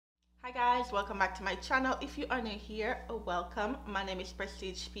Hi guys, welcome back to my channel. If you are new here, welcome. My name is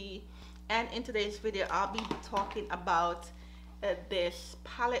Prestige P, and in today's video I'll be talking about this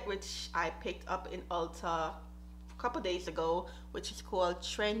palette which I picked up in Ulta a couple days ago, which is called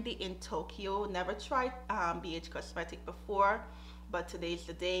Trendy in Tokyo. Never tried BH Cosmetic before, but today's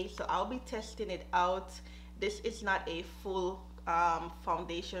the day, so I'll be testing it out. This is not a full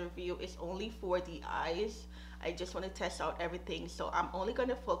foundation review, it's only for the eyes. I just want to test out everything, so I'm only going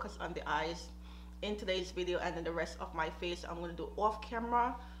to focus on the eyes in today's video, and then the rest of my face I'm going to do off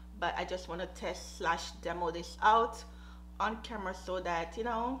camera. But I just want to test / demo this out on camera so that, you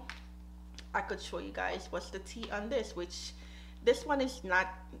know, I could show you guys what's the tea on this, which this one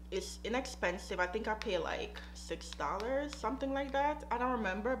is inexpensive. I think I pay like $6, something like that. I don't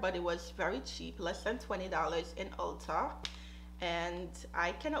remember, but it was very cheap, less than $20 in Ulta. And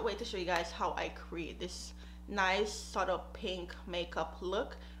I cannot wait to show you guys how I create this nice sort of pink makeup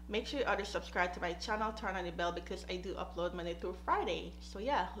look. Make sure you already subscribe to my channel, turn on the bell, because I do upload Monday through Friday. So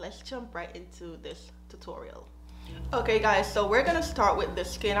yeah, let's jump right into this tutorial. Okay guys, so we're gonna start with the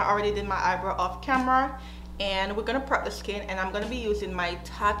skin. I already did my eyebrow off camera, and we're gonna prep the skin, and I'm gonna be using my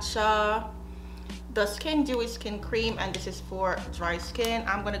Tatcha the Skin Dewy Skin Cream, and this is for dry skin.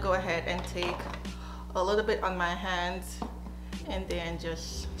 I'm gonna go ahead and take a little bit on my hands and then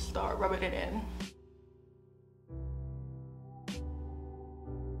just start rubbing it in.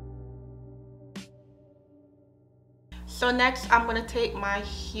 So next I'm going to take my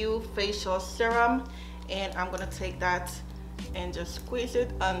Hue Facial Serum, and I'm going to take that and just squeeze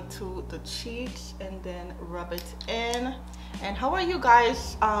it onto the cheeks and then rub it in. And how are you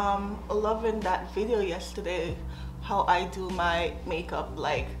guys loving that video yesterday, how I do my makeup,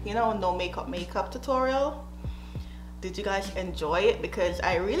 like, you know, no makeup tutorial? Did you guys enjoy it? Because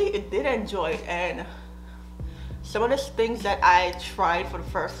I really did enjoy it, and some of the things that I tried for the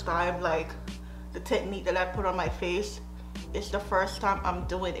first time, like the technique that I put on my face, it's the first time I'm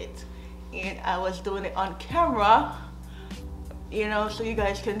doing it, and I was doing it on camera, you know, so you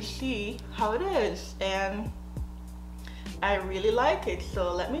guys can see how it is, and I really like it.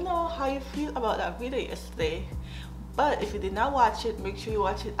 So let me know how you feel about that video yesterday. But if you did not watch it, make sure you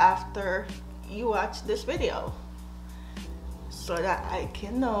watch it after you watch this video, so that I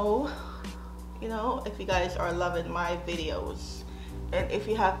can know, you know, if you guys are loving my videos. And if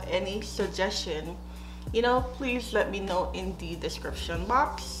you have any suggestion, you know, please let me know in the description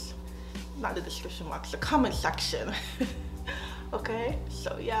box. Not the description box, the comment section. Okay,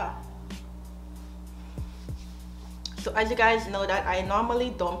 so yeah. So as you guys know that I normally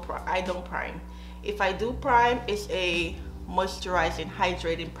don't prime. If I do prime, it's a moisturizing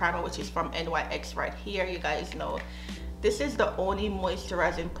hydrating primer, which is from NYX right here. You guys know this is the only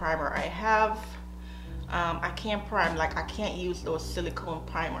moisturizing primer I have. I can't prime, like I can't use those silicone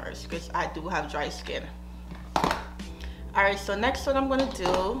primers because I do have dry skin. Alright, so next what I'm gonna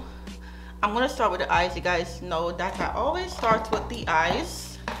do, I'm gonna start with the eyes. You guys know that I always start with the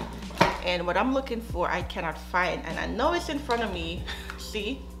eyes, and what I'm looking for I cannot find, and I know it's in front of me.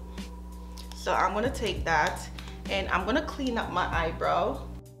 See? So I'm gonna take that and I'm gonna clean up my eyebrow.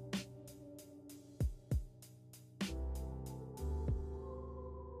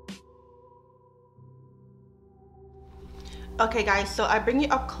 Okay guys, so I bring you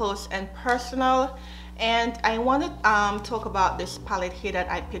up close and personal, and I want to talk about this palette here that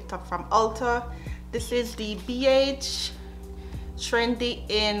I picked up from Ulta. This is the BH Trendy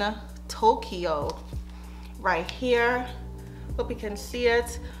in Tokyo right here. Hope you can see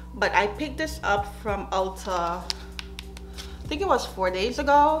it, but I picked this up from Ulta, I think it was 4 days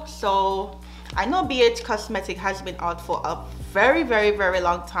ago. So I know BH Cosmetic has been out for a very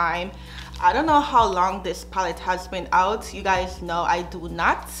long time. I don't know how long this palette has been out. You guys know I do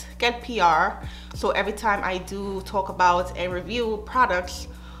not get PR, so every time I do talk about and review products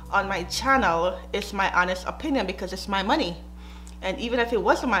on my channel, it's my honest opinion because it's my money. And even if it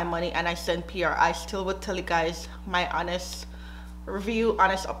wasn't my money and I sent PR, I still would tell you guys my honest review,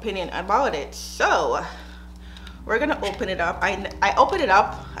 honest opinion about it. So we're gonna open it up. I opened it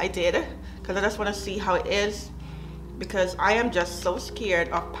up, I did, because I just want to see how it is, because I am just so scared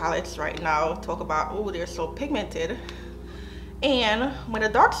of palettes right now. Talk about, oh, they're so pigmented. And when a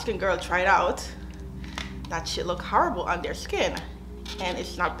dark skin girl tried out, that shit looked horrible on their skin, and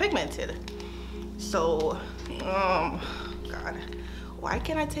it's not pigmented. So God, why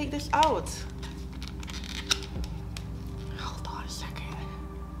can't I take this out? Hold on a second.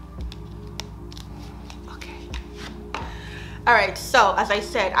 Okay. All right, so as I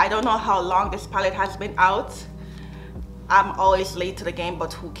said, I don't know how long this palette has been out. I'm always late to the game,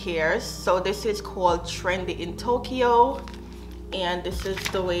 but who cares? So this is called Trendy in Tokyo, and this is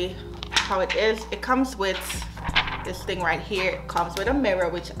the way how it is. It comes with this thing right here. It comes with a mirror,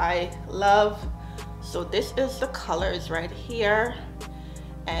 which I love. So this is the colors right here,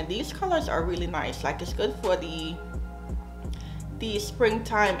 and these colors are really nice. Like, it's good for the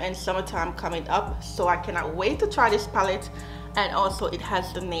springtime and summertime coming up. So I cannot wait to try this palette. And also it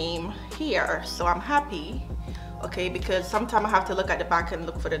has the name here, so I'm happy. Okay, because sometimes I have to look at the back and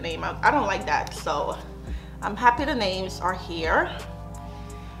look for the name. I don't like that, so I'm happy the names are here.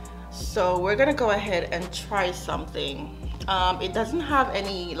 So we're gonna go ahead and try something. It doesn't have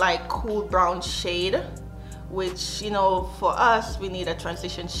any like cool brown shade, which, you know, for us we need a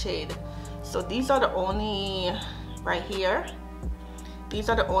transition shade. So these are the only, right here, these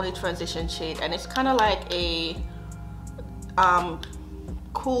are the only transition shade, and it's kind of like a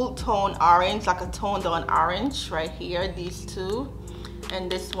cool tone orange, like a toned down orange right here, these two, and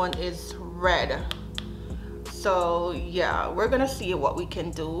this one is red. So yeah, we're gonna see what we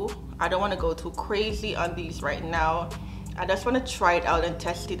can do. I don't want to go too crazy on these right now. I just want to try it out and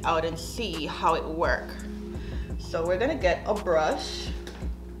test it out and see how it works. So we're gonna get a brush,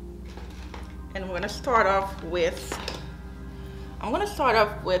 and we're gonna start off with, I'm gonna start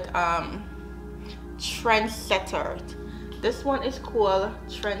off with Trendsetter. This one is called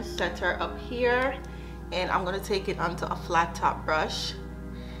Trendsetter up here, and I'm gonna take it onto a flat top brush.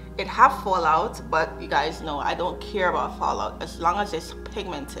 It have fallout, but you guys know I don't care about fallout as long as it's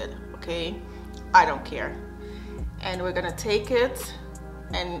pigmented, okay? I don't care. And we're gonna take it,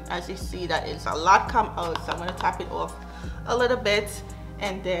 and as you see, that is a lot come out, so I'm gonna tap it off a little bit,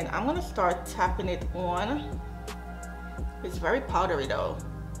 and then I'm gonna start tapping it on. It's very powdery though.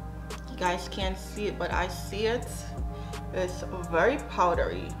 You guys can't see it, but I see it. It's very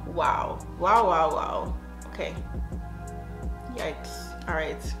powdery. Wow, wow, wow, wow. Okay, yikes. All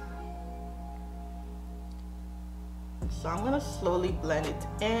right, so I'm gonna slowly blend it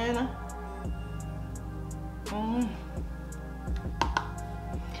in.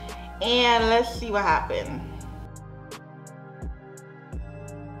 And let's see what happened.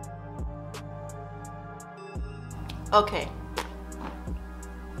 Okay.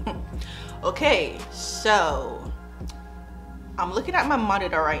 Okay, so I'm looking at my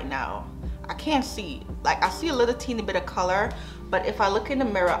monitor right now. I can't see, like, I see a little teeny bit of color, but if I look in the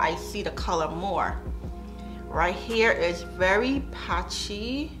mirror, I see the color more. Right here is very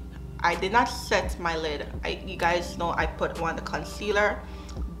patchy. I did not set my lid. You guys know I put on the concealer,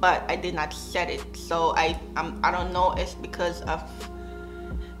 but I did not set it. So I don't know if it's because of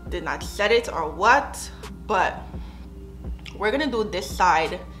did not set it or what, but we're gonna do this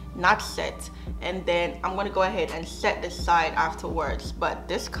side not set, and then I'm gonna go ahead and set this side afterwards. But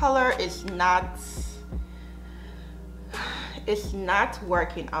this color is not, it's not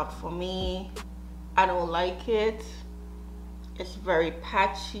working out for me. I don't like it. It's very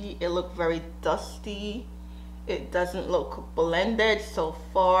patchy. It looks very dusty. It doesn't look blended so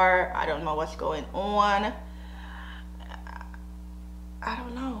far. I don't know what's going on. I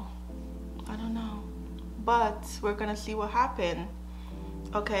don't know, but we're gonna see what happened.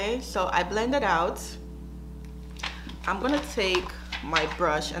 Okay, so I blended out. I'm gonna take my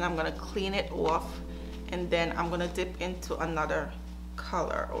brush and I'm gonna clean it off, and then I'm gonna dip into another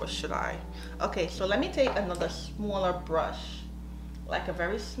color, or should I? Okay, so let me take another smaller brush, like a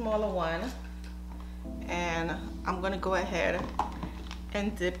very smaller one, and I'm gonna go ahead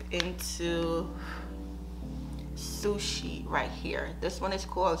and dip into Sushi right here. This one is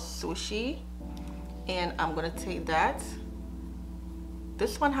called Sushi, and I'm gonna take that.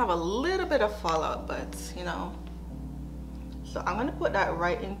 This one have a little bit of fallout, but you know, so I'm gonna put that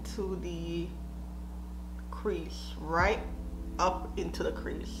right into the crease, right up into the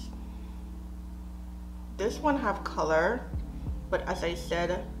crease. This one have color, but as I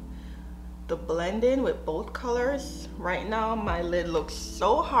said, the blending with both colors, right now my lid looks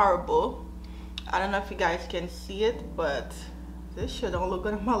so horrible. I don't know if you guys can see it, but this shit don't look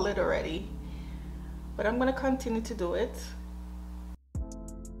good on my lid already. But I'm gonna continue to do it.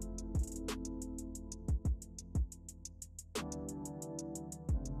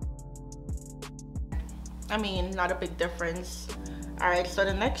 I mean, not a big difference. All right, so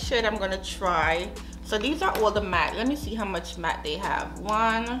the next shade I'm gonna try, so these are all the matte. Let me see how much matte they have.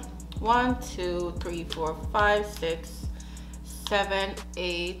 1, 2, 3, 4, 5, 6, 7,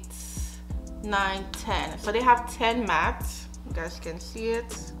 8, 9, 10. So they have 10 matte. You guys can see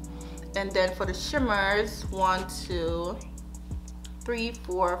it. And then for the shimmers, 1, 2, 3,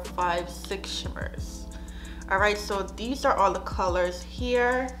 4, 5, 6 shimmers. All right, so these are all the colors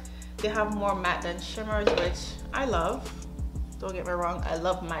here. They have more matte than shimmers, which I love. Don't get me wrong, I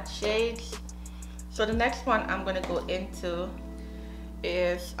love matte shades. So the next one I'm gonna go into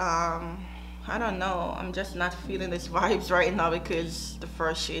is I don't know, I'm just not feeling this vibes right now because the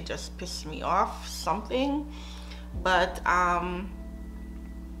first shade just pissed me off something. But I'm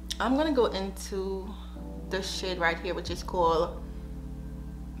gonna go into this shade right here, which is called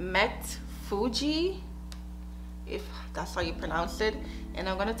Met Fuji, if that's how you pronounce it. And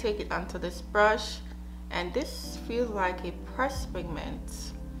I'm gonna take it onto this brush, and this feels like a pressed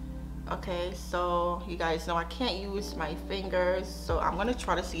pigment. Okay, so you guys know I can't use my fingers, so I'm gonna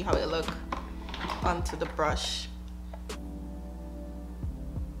try to see how it look onto the brush.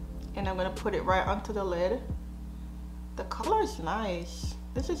 And I'm gonna put it right onto the lid. The color is nice.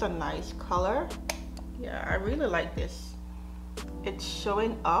 This is a nice color. Yeah, I really like this. It's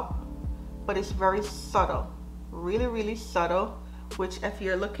showing up, but it's very subtle. Really subtle, which if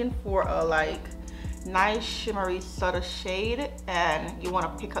you're looking for a like nice shimmery subtle shade and you want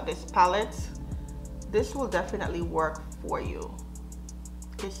to pick up this palette, this will definitely work for you.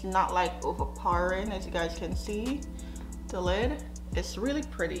 It's not like overpowering, as you guys can see. The lid is really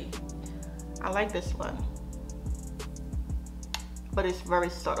pretty. I like this one, but it's very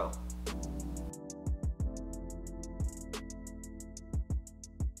subtle.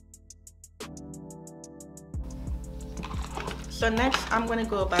 So next I'm gonna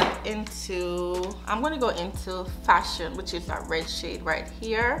go into Fashion, which is that red shade right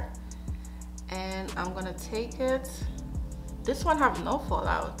here. And I'm gonna take it. This one have no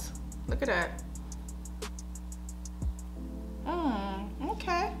fallout. Look at that.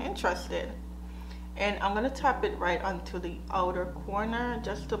 Okay, interesting. And I'm gonna tap it right onto the outer corner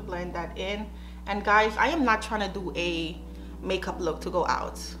just to blend that in. And guys, I am not trying to do a makeup look to go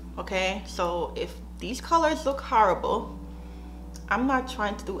out, okay? So if these colors look horrible, I'm not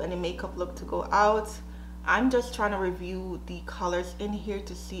trying to do any makeup look to go out. I'm just trying to review the colors in here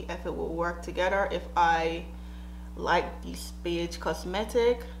to see if it will work together, if I like these beige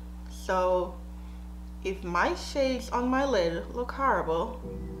cosmetic. So if my shades on my lid look horrible,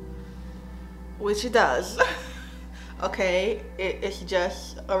 which it does, okay, it's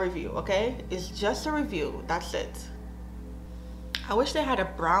just a review, okay? It's just a review, that's it. I wish they had a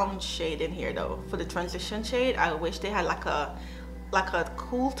brown shade in here though. For the transition shade, I wish they had like a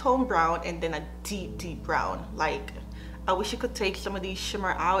cool tone brown and then a deep brown. Like, I wish you could take some of these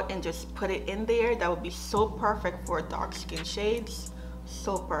shimmer out and just put it in there. That would be so perfect for dark skin shades.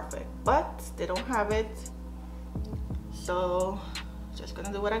 So perfect, but they don't have it. So just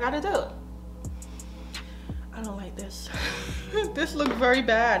gonna do what I gotta do. I don't like this. This looks very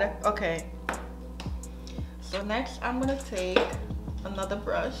bad. Okay, so next I'm gonna take another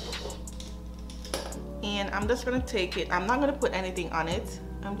brush and I'm just gonna take it. I'm not gonna put anything on it.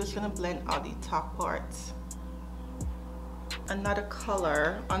 I'm just gonna blend out the top parts. Another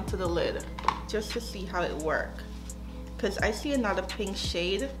color onto the lid just to see how it works. Because I see another pink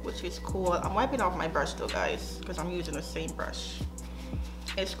shade, which is called, I'm wiping off my brush though guys, because I'm using the same brush.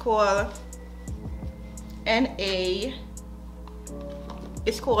 It's called N-A,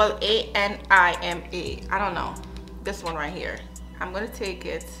 it's called A-N-I-M-A. I don't know, this one right here. I'm gonna take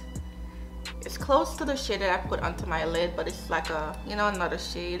it. It's close to the shade that I put onto my lid, but it's like a, you know, another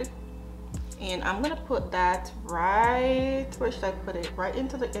shade. And I'm gonna put that right, where should I put it? Right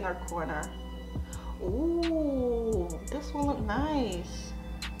into the inner corner. Ooh, this one look nice.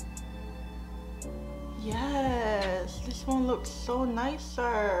 Yes, this one looks so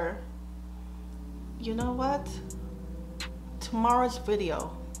nicer. You know what? Tomorrow's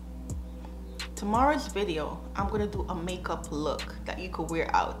video, I'm gonna do a makeup look that you could wear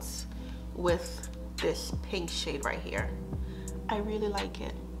out with this pink shade right here. I really like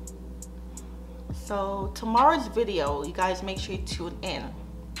it. So tomorrow's video, you guys make sure you tune in.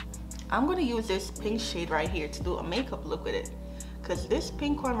 I'm gonna use this pink shade right here to do a makeup look with it, because this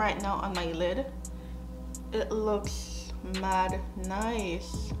pink one right now on my lid, it looks mad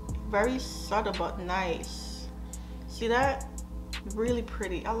nice. Very subtle but nice. See that? Really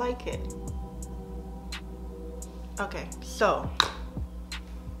pretty. I like it. Okay, so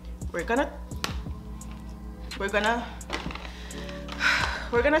we're gonna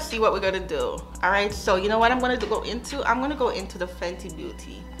see what we're gonna do. All right, so you know what I'm gonna go into? I'm gonna go into the Fenty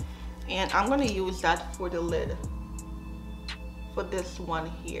Beauty, and I'm gonna use that for the lid, for this one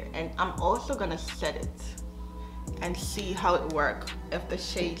here. And I'm also gonna set it and see how it works, if the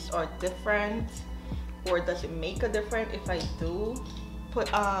shades are different, or does it make a difference if I do put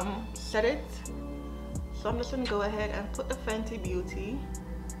set it. So I'm just gonna go ahead and put the Fenty Beauty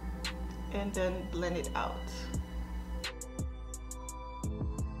and then blend it out.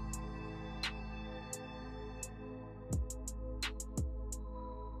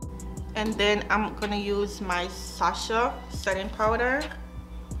 And then I'm gonna use my Sasha setting powder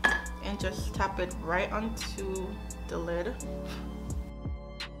and just tap it right onto the lid.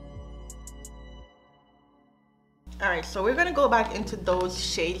 Alright, so we're gonna go back into those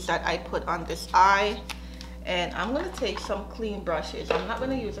shades that I put on this eye, and I'm gonna take some clean brushes. I'm not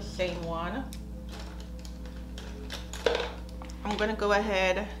gonna use the same one. I'm gonna go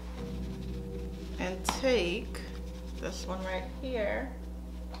ahead and take this one right here.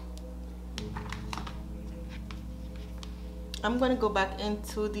 I'm gonna go back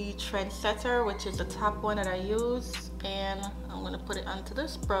into the Trendsetter, which is the top one that I use, and I'm gonna put it onto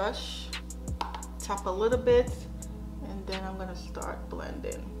this brush, tap a little bit, and then I'm gonna start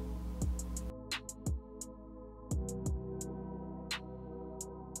blending.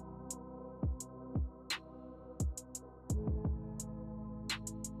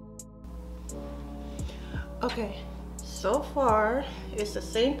 Okay, so far it's the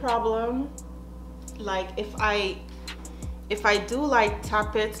same problem. Like if I do like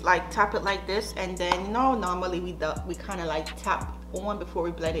tap it like this, and then, you know, normally we kind of like tap on before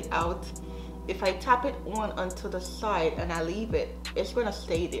we blend it out. If I tap it on onto the side and I leave it, it's gonna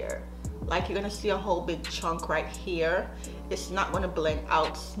stay there. Like you're gonna see a whole big chunk right here. It's not gonna blend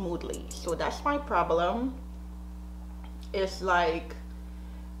out smoothly. So that's my problem. It's like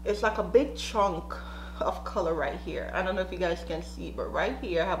a big chunk of color right here. I don't know if you guys can see, but right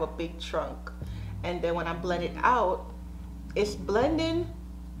here I have a big chunk, and then when I blend it out, it's blending,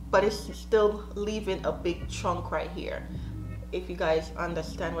 but it's still leaving a big chunk right here, if you guys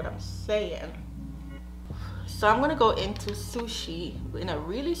understand what I'm saying. So I'm gonna go into Sushi in a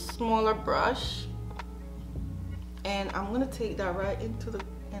really smaller brush, and I'm gonna take that right into the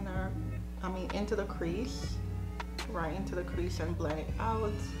into the crease, right into the crease, and blend it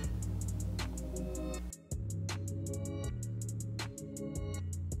out.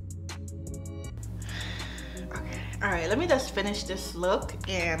 All right, let me just finish this look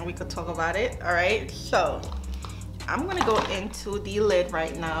and we could talk about it. All right, so I'm gonna go into the lid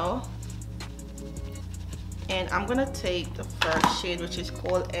right now, and I'm gonna take the first shade, which is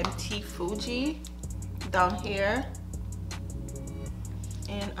called MT Fuji, down here,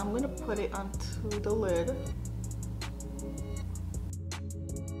 and I'm gonna put it onto the lid.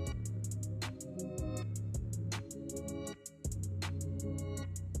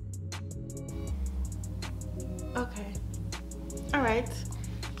 Okay, all right,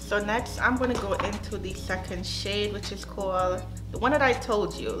 so next I'm gonna go into the second shade, which is called, the one that I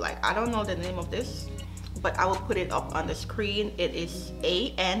told you, like I don't know the name of this, but I will put it up on the screen. It is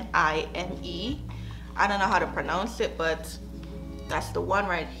ANIME. I don't know how to pronounce it, but that's the one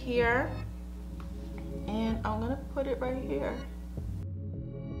right here, and I'm gonna put it right here.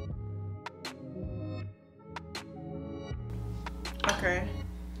 Okay,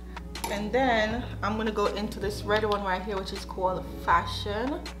 and then I'm gonna go into this red one right here, which is called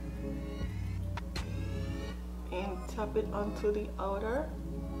Fashion, and tap it onto the outer.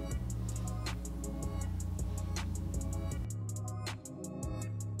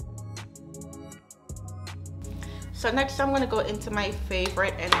 So next I'm gonna go into my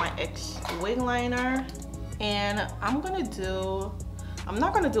favorite NYX wing liner, and I'm not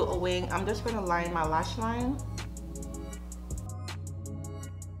gonna do a wing, I'm just gonna line my lash line.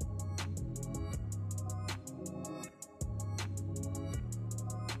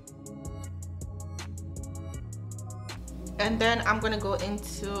 And then I'm gonna go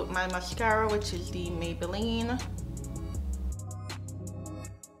into my mascara, which is the Maybelline.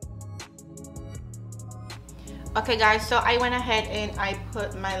 Okay guys, so I went ahead and I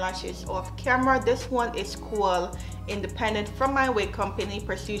put my lashes off camera. This one is called Independent from my wig company,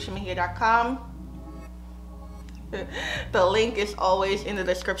 PrestigeMeHair.com. The link is always in the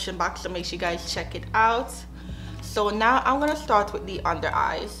description box, so make sure you guys check it out. So now I'm gonna start with the under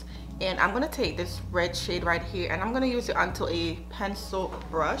eyes. And I'm gonna take this red shade right here, and I'm gonna use it onto a pencil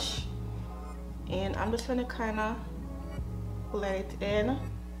brush, and I'm just gonna kind of blend it in,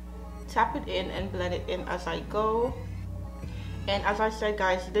 tap it in, and blend it in as I go. And as I said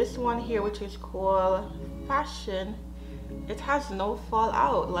guys, this one here, which is called Fashion, it has no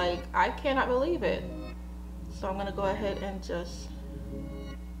fallout. Like, I cannot believe it. So I'm gonna go ahead and just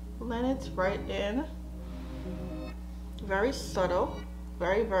blend it right in. Very subtle.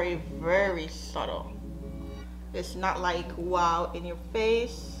 Very, very, very subtle. It's not like wow in your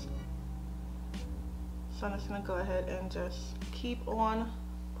face. So I'm just gonna go ahead and just keep on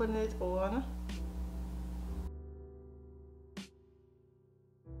putting it on.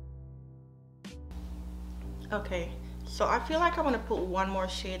 Okay, so I feel like I'm gonna put one more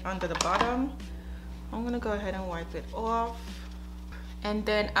shade under the bottom. I'm gonna go ahead and wipe it off. And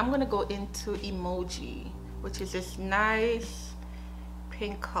then I'm gonna go into Emoji, which is this nice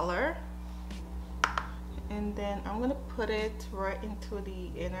pink color. And then I'm gonna put it right into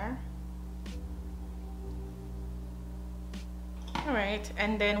the inner. All right,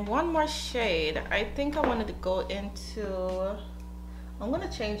 and then one more shade. I think I wanted to go into, I'm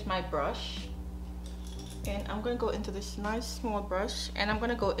gonna change my brush. And I'm gonna go into this nice small brush, and I'm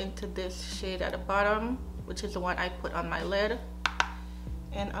gonna go into this shade at the bottom, which is the one I put on my lid.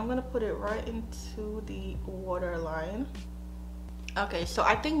 And I'm gonna put it right into the waterline. Okay, so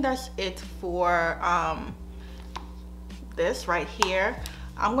I think that's it for this right here.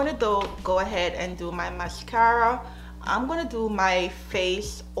 I'm gonna go ahead and do my mascara. I'm gonna do my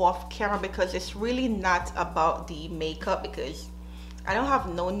face off camera because it's really not about the makeup, because I don't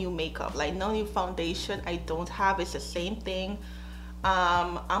have no new makeup, like no new foundation. I don't have, it's the same thing.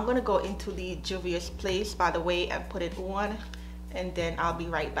 I'm gonna go into the Juvia's Place, by the way, and put it on, and then I'll be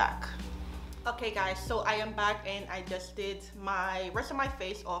right back. Okay guys, so I am back and I just did my rest of my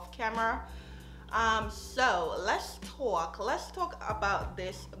face off camera. So let's talk about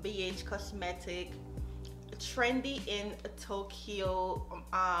this BH Cosmetic Trendy in Tokyo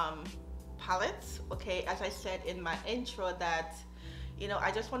palette. Okay, as I said in my intro that, you know,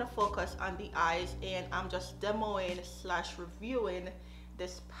 I just want to focus on the eyes, and I'm just demoing / reviewing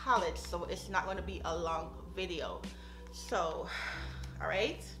this palette, so it's not going to be a long video. So all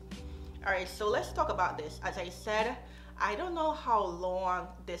right, so let's talk about this. As I said, I don't know how long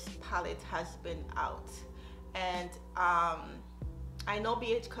this palette has been out, and I know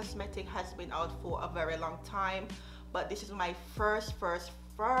BH Cosmetic has been out for a very long time, but this is my first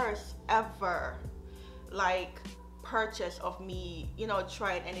ever like purchase of me, you know,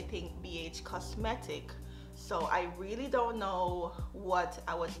 trying anything BH Cosmetic. So I really don't know what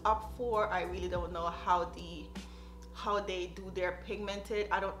I was up for. I really don't know how they do their pigmented.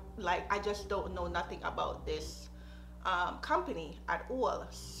 I just don't know nothing about this company at all.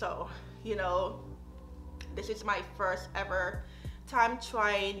 So, you know, this is my first ever time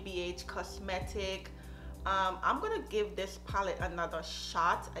trying BH Cosmetic. I'm gonna give this palette another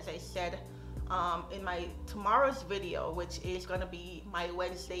shot, as I said in my tomorrow's video, which is gonna be my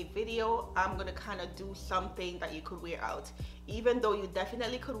Wednesday video. I'm gonna kind of do something that you could wear out, even though you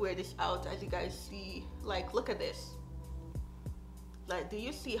definitely could wear this out. As you guys see, like, look at this. Like, do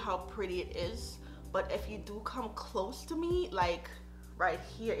you see how pretty it is? But if you do come close to me, like right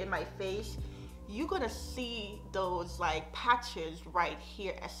here in my face, you're gonna see those like patches right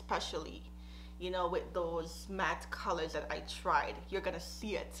here, especially, you know, with those matte colors that I tried. You're gonna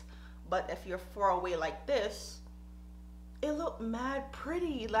see it. But if you're far away like this, it look mad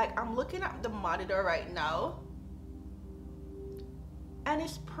pretty. Like, I'm looking at the monitor right now, and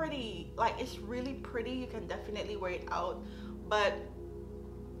it's pretty. Like, it's really pretty. You can definitely wear it out. But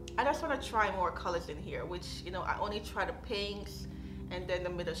I just want to try more colors in here, which, you know, I only try the pinks and then the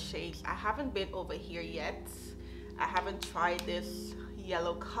middle shades. I haven't been over here yet. I haven't tried this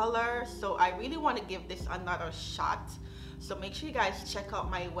yellow color, so I really want to give this another shot. So make sure you guys check out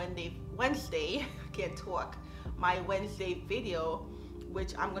my Wednesday I can't talk, my Wednesday video,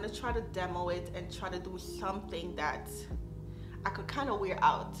 which I'm gonna try to demo it and try to do something that I could kind of wear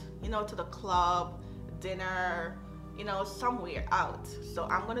out, you know, to the club, dinner, you know, somewhere out. So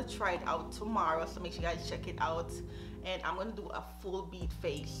I'm gonna try it out tomorrow, so make sure you guys check it out. And I'm gonna do a full beat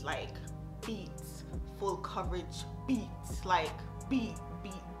face, like beats, full coverage beats, like beat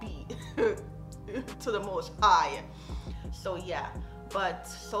to the most high. So yeah, but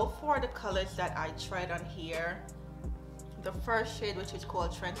so far the colors that I tried on here, the first shade, which is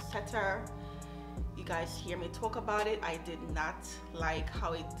called Trendsetter, you guys hear me talk about it. I did not like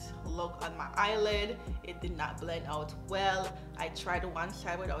how it looked on my eyelid. It did not blend out well. I tried one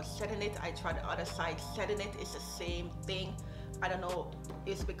side without setting it. I tried the other side setting it. It's the same thing. I don't know,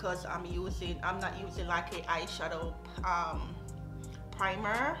 it's because I'm not using like a eyeshadow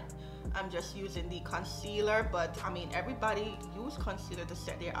primer. I'm just using the concealer, but I mean, everybody use concealer to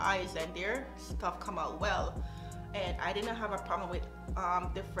set their eyes and their stuff come out well. And I didn't have a problem with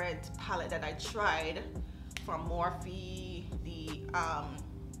different palette that I tried from Morphe, the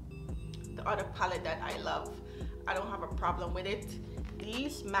other palette that I love. I don't have a problem with it.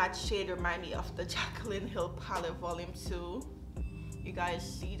 These matte shade remind me of the Jaclyn Hill palette volume 2. You guys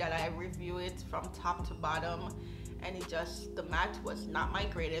see that I review it from top to bottom, and the matte was not my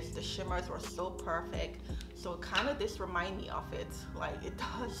greatest. The shimmers were so perfect, so kind of this remind me of it, like it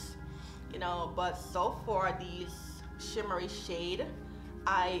does, you know. But so far, these shimmery shade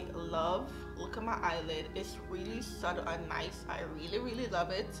I love. Look at my eyelid, it's really subtle and nice. I really love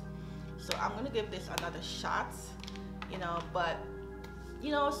it. So I'm gonna give this another shot, you know. But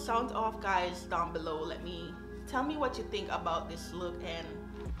you know, sound off, guys, down below. Tell me what you think about this look, and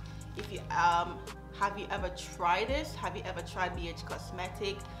if you have you ever tried this? Have you ever tried BH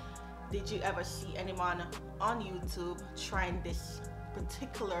Cosmetic? Did you ever see anyone on YouTube trying this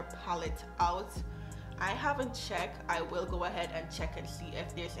particular palette out? I haven't checked. I will go ahead and check and see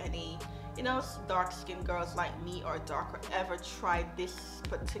if there's any, you know, dark skinned girls like me or darker ever tried this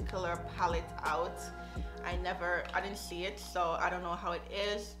particular palette out. I didn't see it, so I don't know how it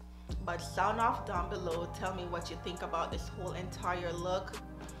is. But sound off down below. Tell me what you think about this whole entire look.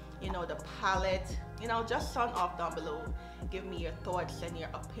 You know, the palette, you know, just sound off down below. Give me your thoughts and your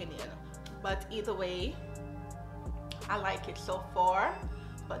opinion. But either way, I like it so far,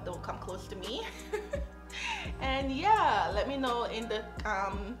 but don't come close to me. And yeah, let me know in the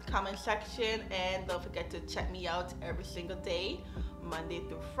comment section, and don't forget to check me out every single day, Monday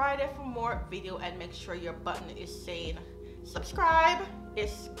through Friday, for more video. And make sure your button is saying subscribe.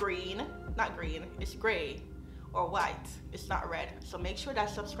 It's green, not green, it's gray or white, it's not red. So make sure that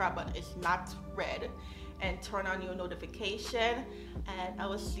subscribe button is not red, and turn on your notification. And I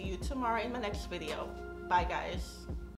will see you tomorrow in my next video. Bye, guys.